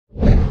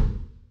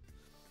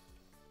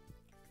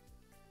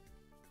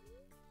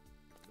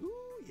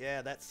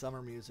Yeah, that's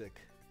summer music.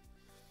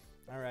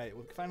 Alright,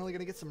 we're finally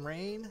gonna get some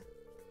rain.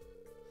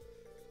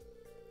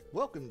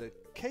 Welcome to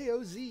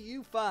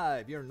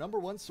KOZU5, your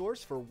 #1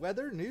 source for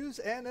weather, news,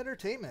 and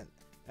entertainment.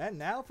 And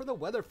now for the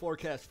weather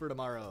forecast for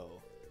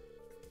tomorrow.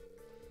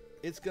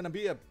 It's gonna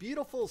be a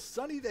beautiful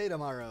sunny day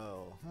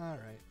tomorrow.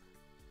 Alright.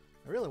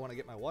 I really want to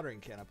get my watering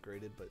can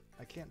upgraded, but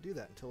I can't do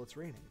that until it's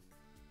raining.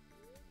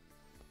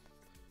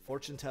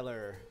 Fortune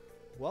teller,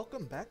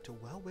 welcome back to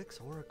Welwick's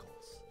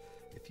Oracles.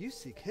 If you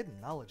seek hidden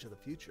knowledge of the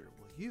future,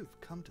 well,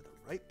 you've come to the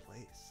right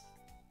place.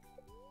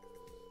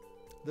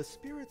 The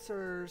spirits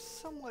are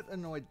somewhat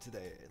annoyed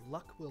today.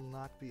 Luck will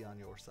not be on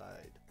your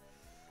side.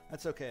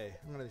 That's okay.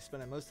 I'm going to be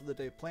spending most of the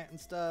day planting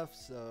stuff,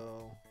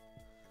 so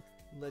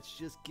let's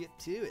just get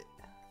to it.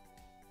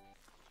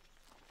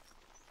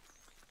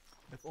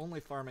 If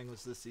only farming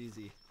was this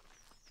easy.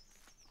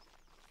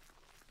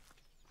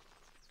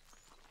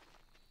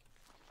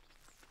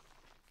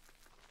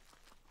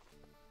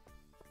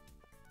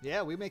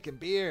 Yeah, we making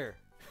beer.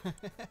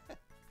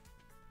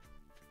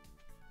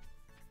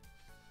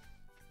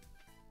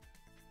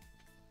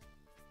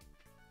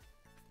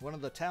 One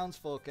of the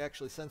townsfolk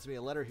actually sends me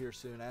a letter here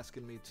soon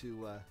asking me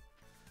to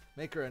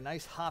make her a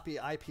nice hoppy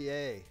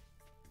IPA.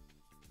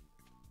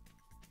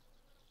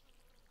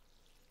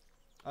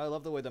 I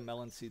love the way the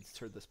melon seeds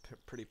turned this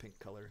pretty pink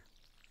color.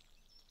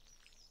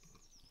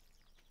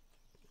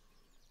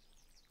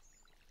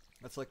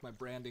 That's like my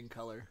branding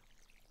color.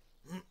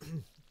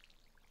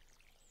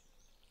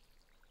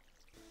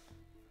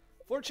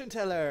 Fortune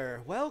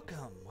teller,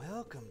 welcome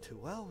to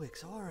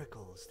Welwick's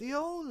Oracles, the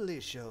only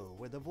show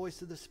where the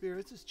voice of the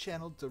spirits is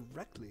channeled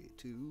directly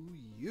to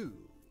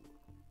you.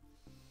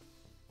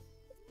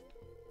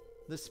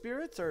 The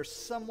spirits are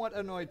somewhat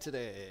annoyed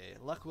today.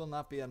 Luck will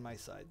not be on my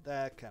side.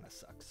 That kind of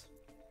sucks.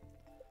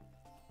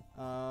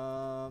 But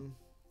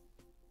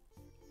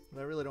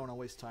I really don't want to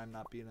waste time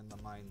not being in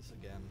the mines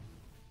again.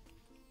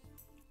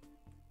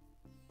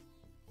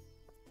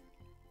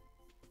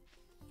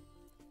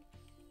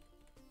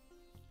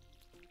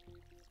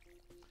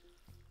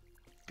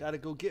 Gotta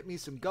go get me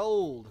some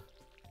gold.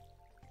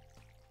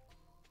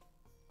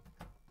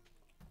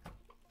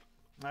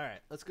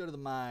 Alright, let's go to the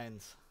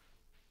mines.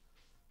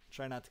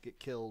 Try not to get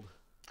killed.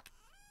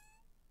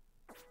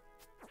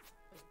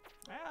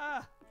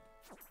 Ah!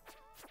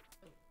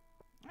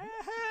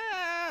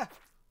 Ah!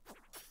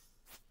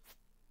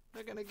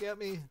 They're gonna get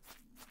me.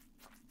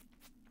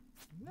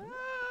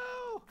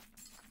 No!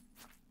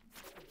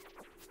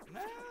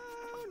 No,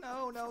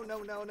 no, no,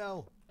 no, no,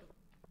 no.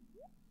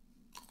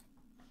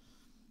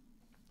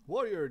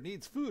 Warrior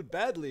needs food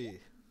badly.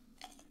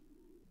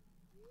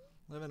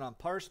 Living on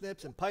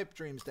parsnips and pipe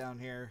dreams down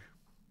here.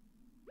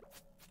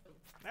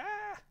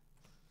 Ah!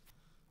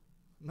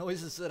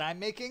 Noises that I'm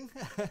making.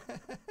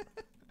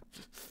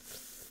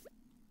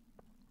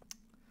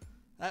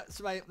 That's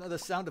the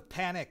sound of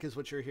panic is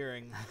what you're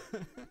hearing.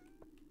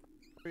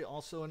 Are you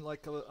also in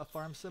like a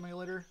farm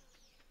simulator?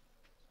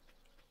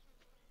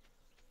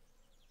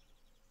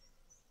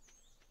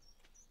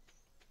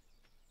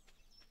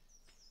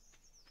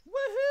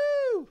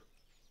 Woohoo!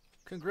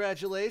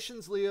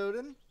 Congratulations,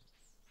 Leodin.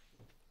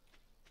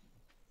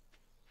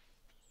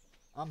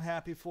 I'm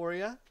happy for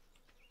you.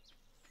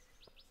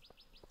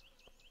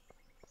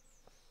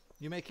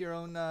 You make your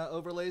own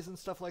overlays and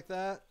stuff like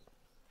that?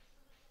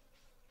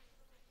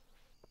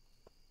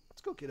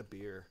 Let's go get a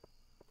beer.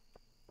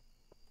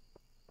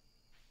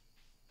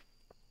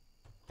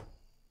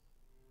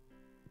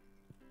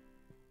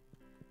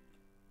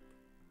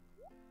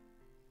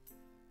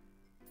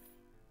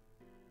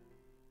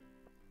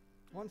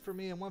 One for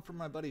me and one for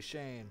my buddy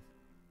Shane,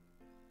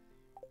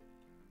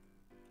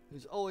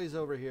 who's always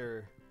over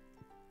here.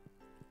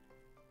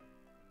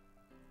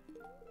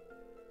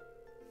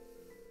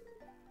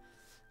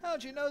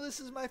 How'd you know this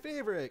is my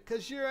favorite?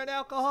 'Cause you're an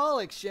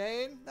alcoholic,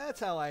 Shane. That's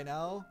how I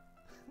know.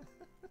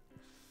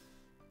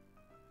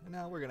 And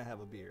now we're gonna have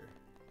a beer.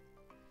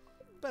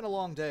 Been a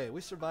long day.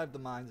 We survived the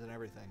mines and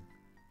everything.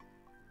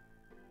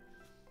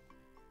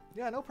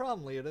 Yeah, no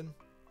problem, Leodin.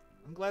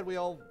 I'm glad we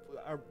all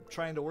are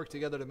trying to work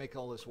together to make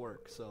all this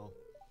work, so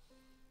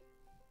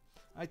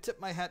I tip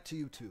my hat to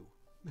you too.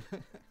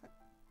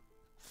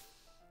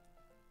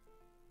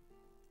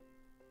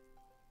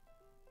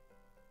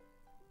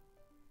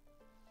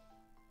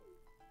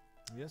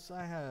 Yes,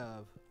 I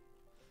have.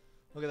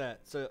 Look at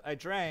that. So I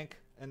drank,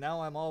 and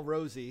now I'm all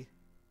rosy,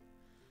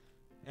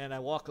 and I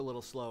walk a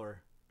little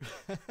slower.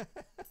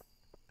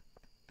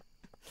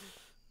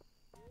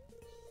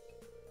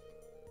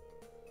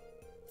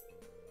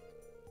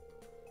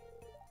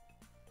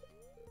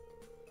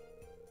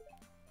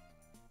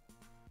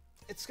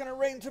 It's gonna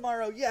rain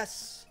tomorrow,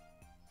 yes!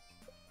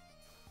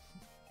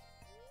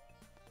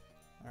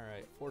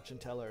 Alright, fortune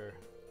teller.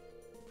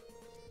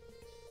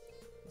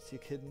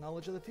 Seek hidden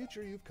knowledge of the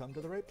future, you've come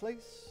to the right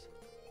place.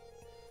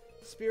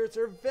 Spirits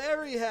are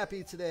very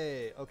happy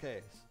today!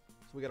 Okay,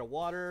 so we gotta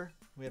water.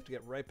 We have to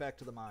get right back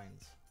to the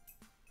mines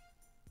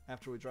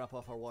after we drop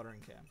off our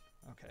watering can.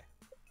 Okay.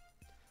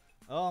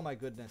 Oh my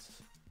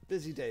goodness.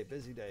 Busy day,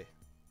 busy day.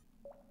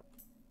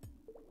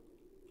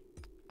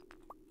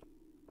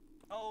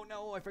 Oh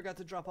no, I forgot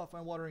to drop off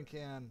my watering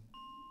can.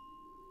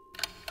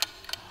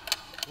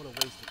 What a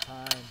waste of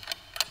time.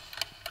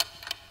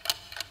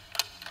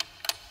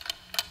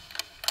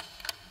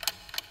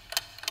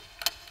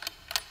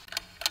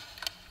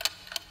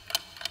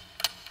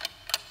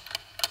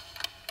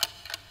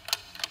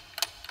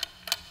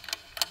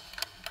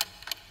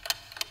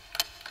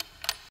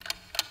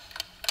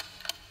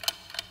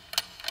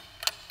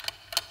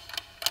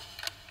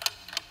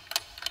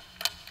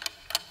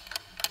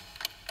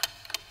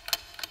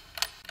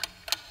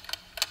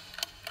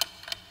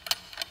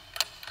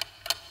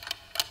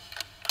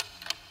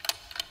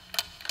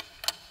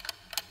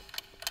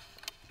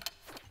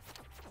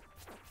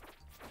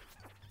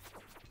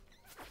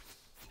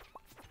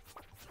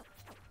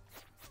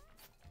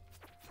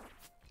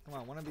 Come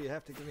on, one of you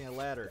have to give me a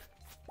ladder.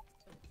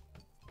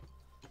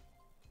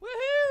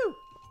 Woohoo!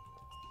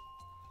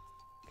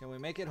 Can we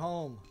make it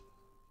home?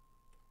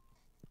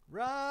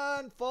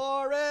 Run,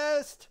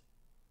 Forrest!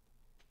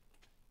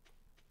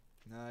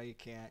 No, you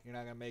can't. You're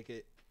not going to make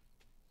it.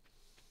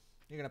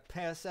 You're going to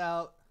pass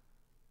out.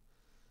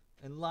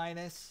 And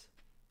Linus.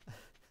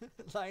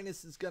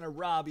 Linus is going to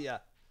rob you.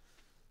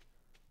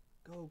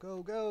 Go,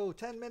 go, go.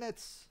 10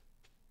 minutes.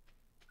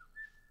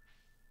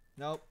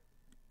 Nope.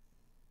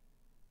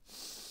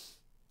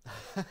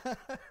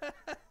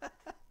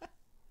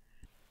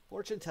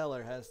 Fortune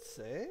teller has to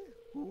say,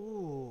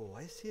 ooh,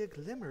 I see a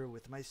glimmer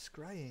with my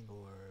scrying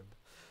orb,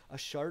 a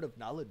shard of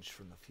knowledge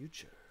from the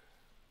future.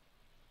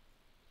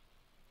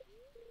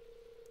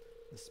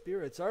 The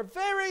spirits are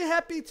very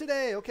happy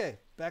today. Okay,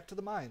 back to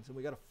the mines, and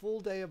we got a full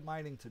day of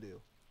mining to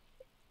do.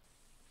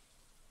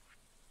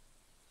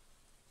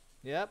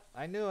 Yep,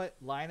 I knew it.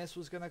 Linus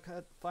was gonna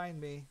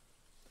find me.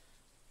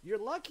 You're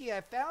lucky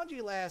I found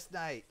you last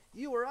night.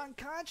 You were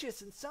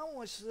unconscious and someone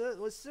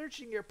was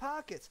searching your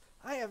pockets.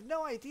 I have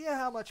no idea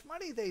how much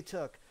money they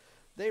took.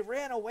 They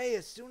ran away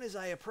as soon as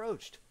I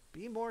approached.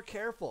 Be more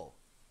careful.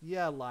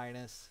 Yeah,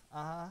 Linus.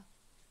 Uh-huh.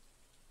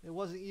 It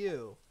wasn't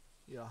you,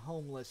 you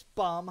homeless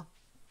bum.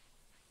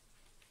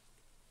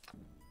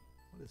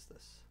 What is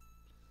this?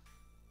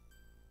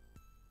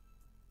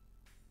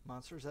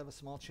 Monsters have a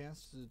small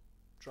chance to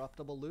drop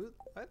double loot?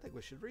 I think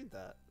we should read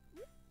that.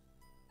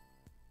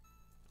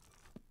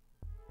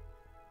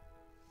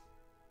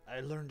 I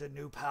learned a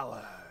new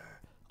power.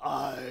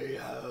 I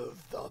have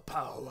the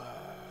power.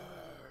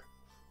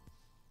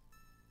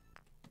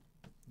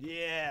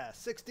 Yeah,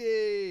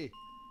 60.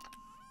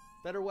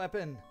 Better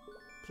weapon.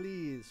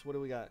 Please. What do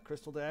we got?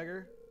 Crystal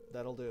dagger?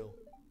 That'll do.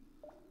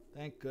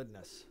 Thank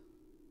goodness.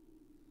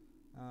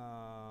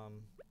 Yeah.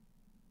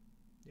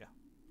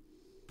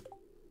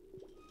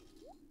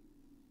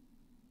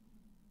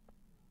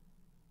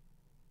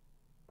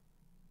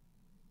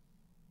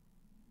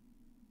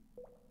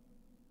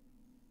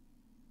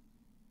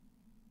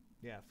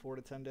 Yeah, 4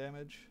 to 10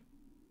 damage,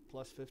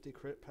 plus 50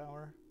 crit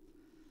power.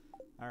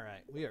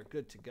 Alright, we are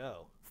good to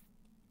go.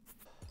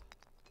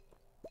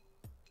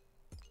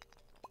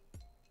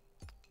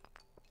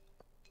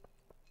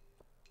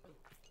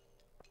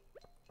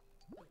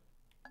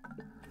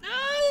 No!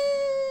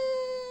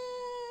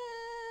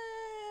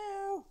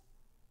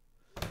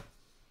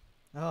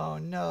 Oh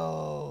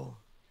no!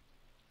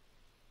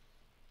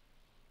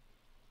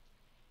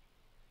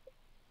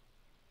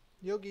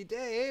 Yogi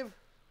Dave!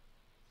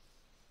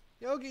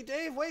 Yogi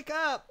Dave, wake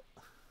up!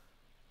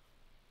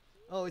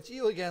 Oh, it's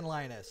you again,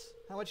 Linus.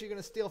 How much are you going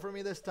to steal from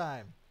me this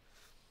time?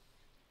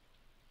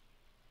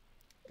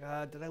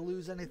 God, did I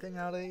lose anything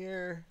out of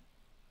here?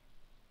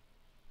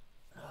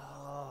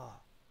 Oh.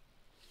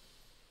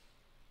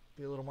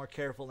 Be a little more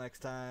careful next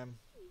time.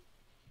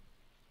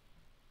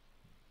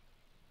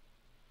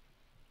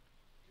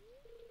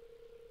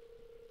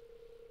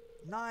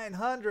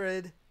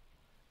 $903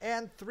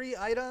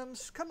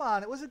 items? Come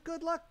on, it was a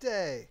good luck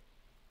day.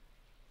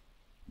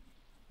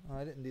 Oh,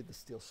 I didn't need the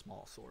steel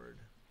small sword.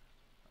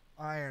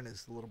 Iron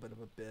is a little bit of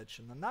a bitch.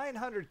 And the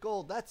 900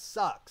 gold, that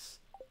sucks.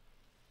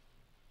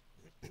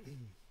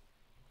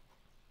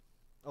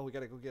 Oh, we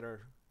gotta go get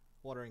our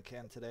watering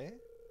can today.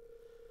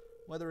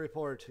 Weather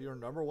report, your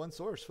 #1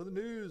 source for the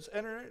news,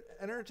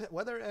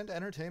 weather and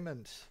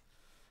entertainment.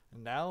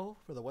 And now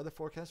for the weather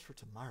forecast for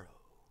tomorrow.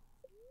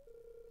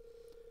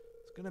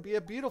 It's gonna be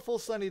a beautiful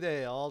sunny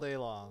day all day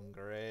long.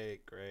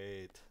 Great,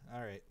 great.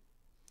 All right.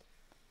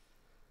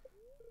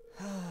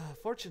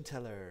 Fortune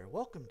teller,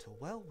 welcome to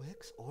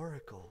Wellwick's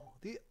Oracle,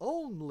 the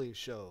only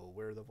show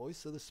where the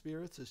voice of the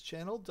spirits is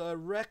channeled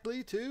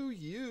directly to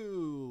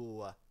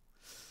you.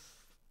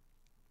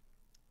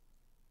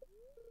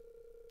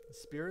 The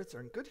spirits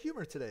are in good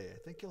humor today. I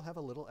think you'll have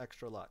a little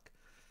extra luck.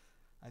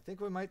 I think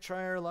we might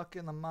try our luck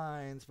in the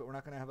mines, but we're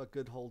not going to have a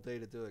good whole day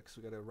to do it because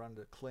we got to run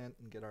to Clint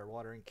and get our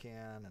watering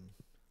can and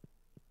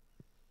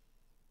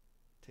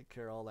take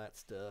care of all that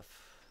stuff.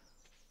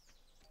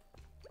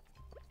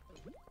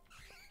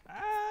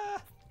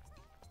 Ah!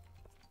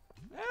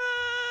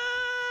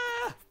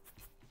 Ah!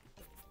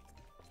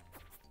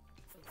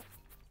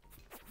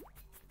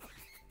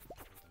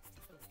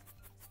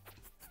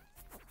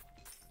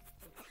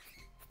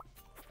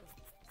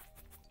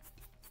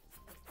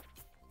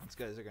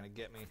 These guys are gonna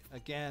get me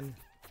again.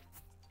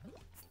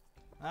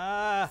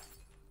 Ah!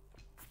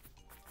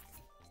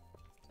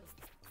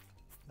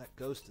 That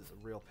ghost is a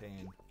real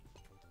pain.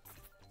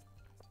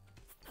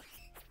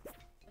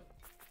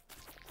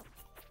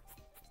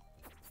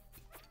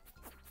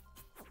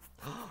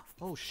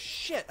 Oh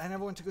shit! I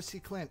never went to go see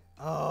Clint.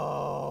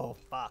 Oh,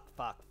 fuck,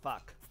 fuck,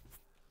 fuck.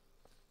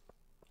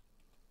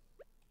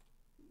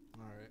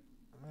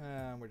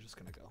 Alright. We're just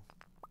gonna go.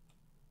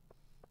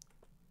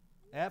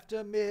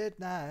 After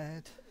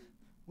midnight,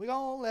 we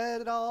gonna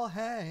let it all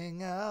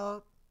hang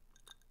out.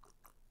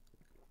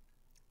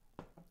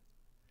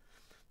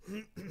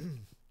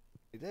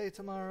 Day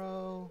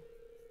tomorrow.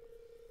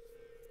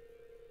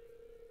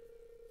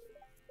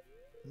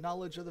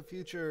 Knowledge of the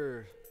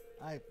future.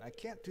 I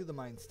can't do the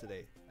mines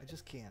today. I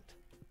just can't.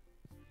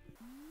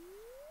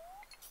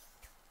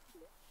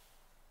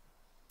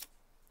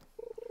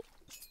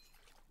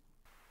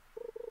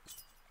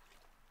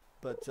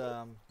 But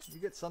you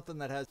get something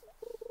that has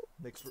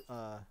makes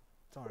darn,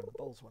 the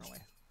bowls went away.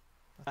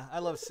 I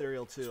love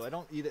cereal too. I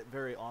don't eat it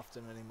very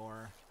often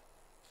anymore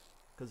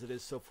because it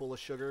is so full of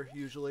sugar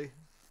usually,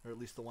 or at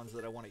least the ones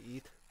that I want to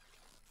eat.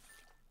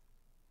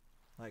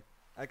 Like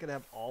I could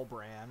have all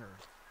bran or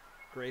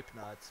grape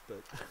nuts,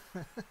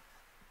 but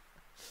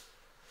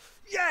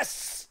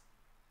yes!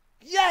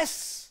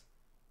 Yes!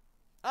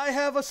 I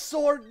have a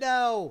sword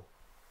now!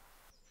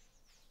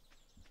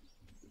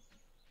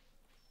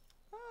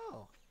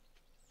 Oh.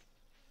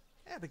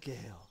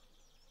 Abigail.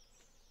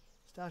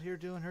 Just out here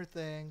doing her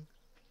thing.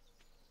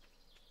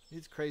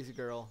 She's a crazy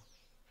girl.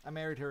 I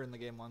married her in the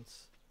game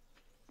once.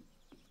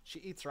 She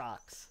eats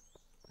rocks.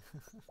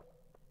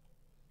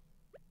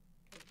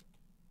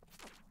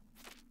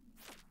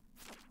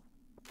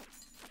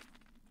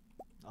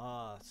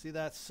 Ah, see,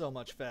 that's so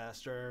much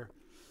faster.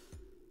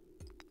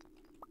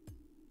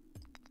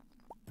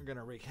 We're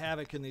gonna wreak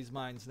havoc in these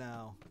mines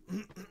now.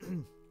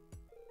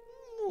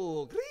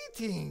 Oh,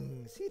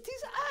 greetings! It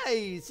is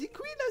I, the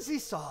Queen of the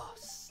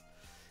Sauce,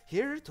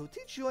 here to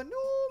teach you a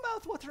new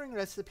mouth-watering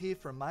recipe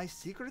from my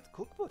secret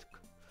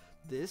cookbook.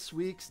 This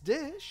week's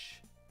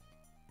dish: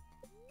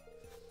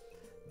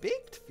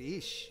 baked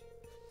fish.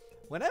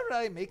 Whenever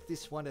I make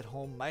this one at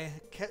home, my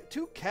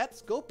two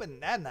cats go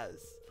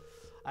bananas.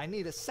 I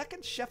need a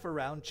second chef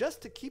around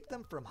just to keep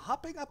them from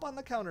hopping up on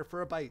the counter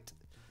for a bite.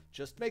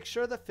 Just make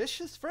sure the fish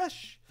is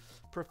fresh,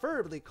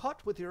 preferably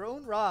caught with your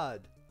own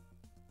rod.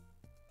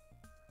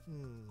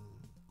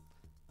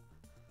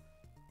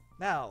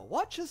 Now,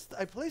 watch as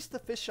I place the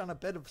fish on a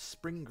bed of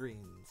spring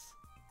greens.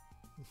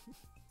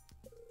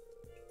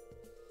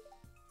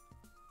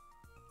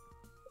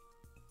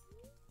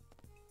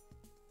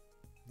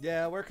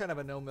 Yeah, we're kind of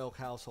a no-milk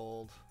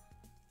household.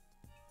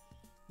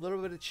 A little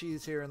bit of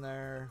cheese here and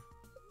there.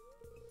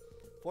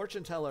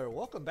 Fortune teller,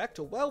 welcome back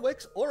to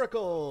Welwick's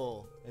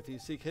Oracle. If you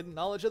seek hidden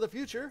knowledge of the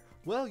future,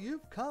 well,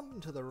 you've come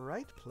to the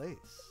right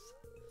place.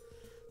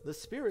 The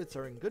spirits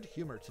are in good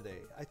humor today.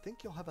 I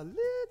think you'll have a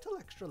little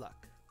extra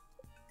luck.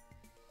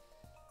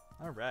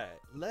 All right,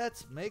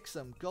 let's make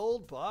some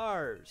gold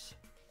bars.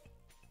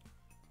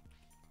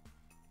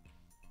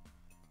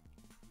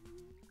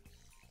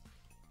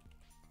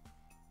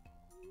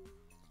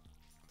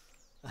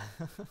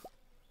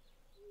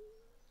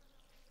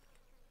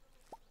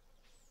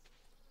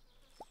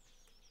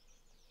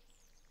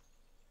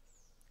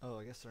 Oh,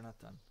 I guess they're not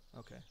done.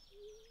 Okay.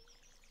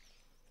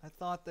 I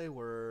thought they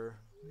were.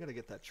 We gotta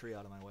get that tree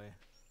out of my way.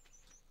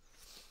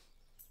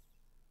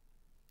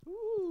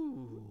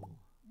 Ooh.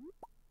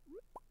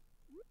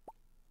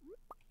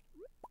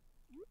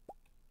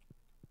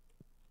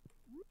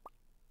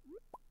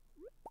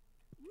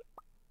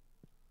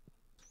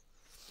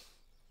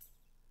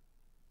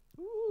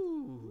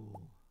 Ooh.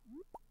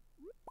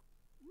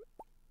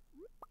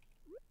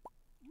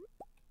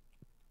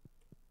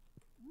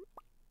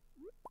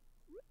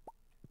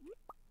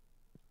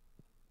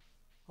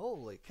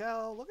 Holy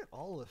cow, look at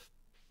all the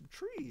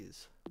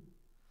trees.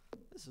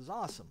 This is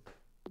awesome.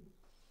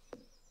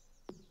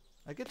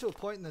 I get to a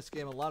point in this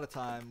game a lot of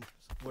times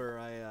where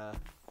I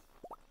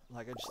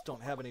just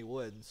don't have any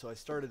wood, so I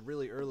started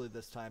really early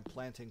this time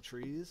planting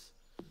trees.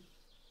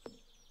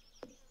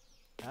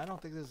 I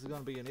don't think this is going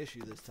to be an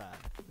issue this time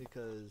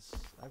because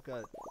I've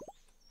got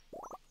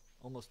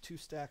almost 2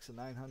 stacks of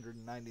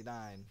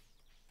 999.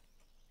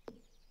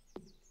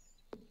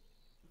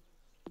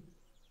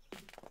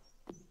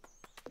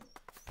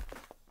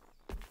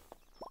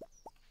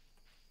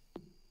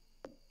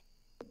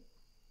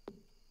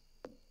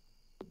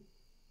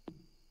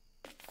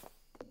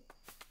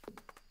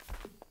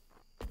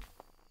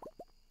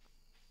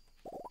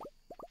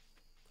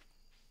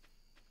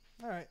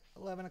 Alright,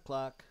 11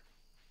 o'clock.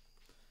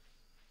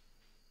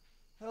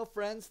 Well,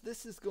 friends,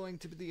 this is going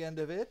to be the end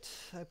of it.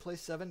 I play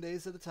 7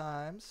 days at a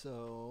time,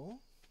 so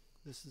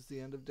this is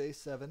the end of day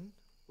 7.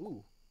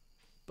 Ooh,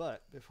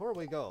 but before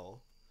we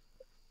go,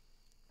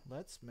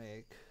 let's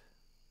make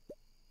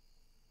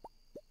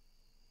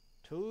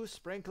 2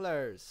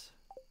 sprinklers.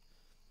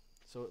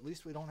 So at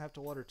least we don't have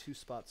to water 2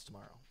 spots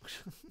tomorrow.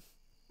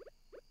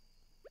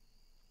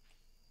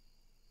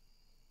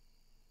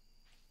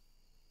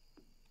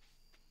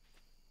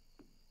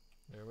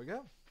 There we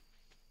go.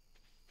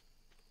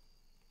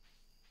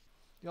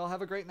 Y'all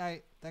have a great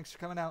night. Thanks for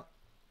coming out.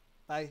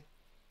 Bye.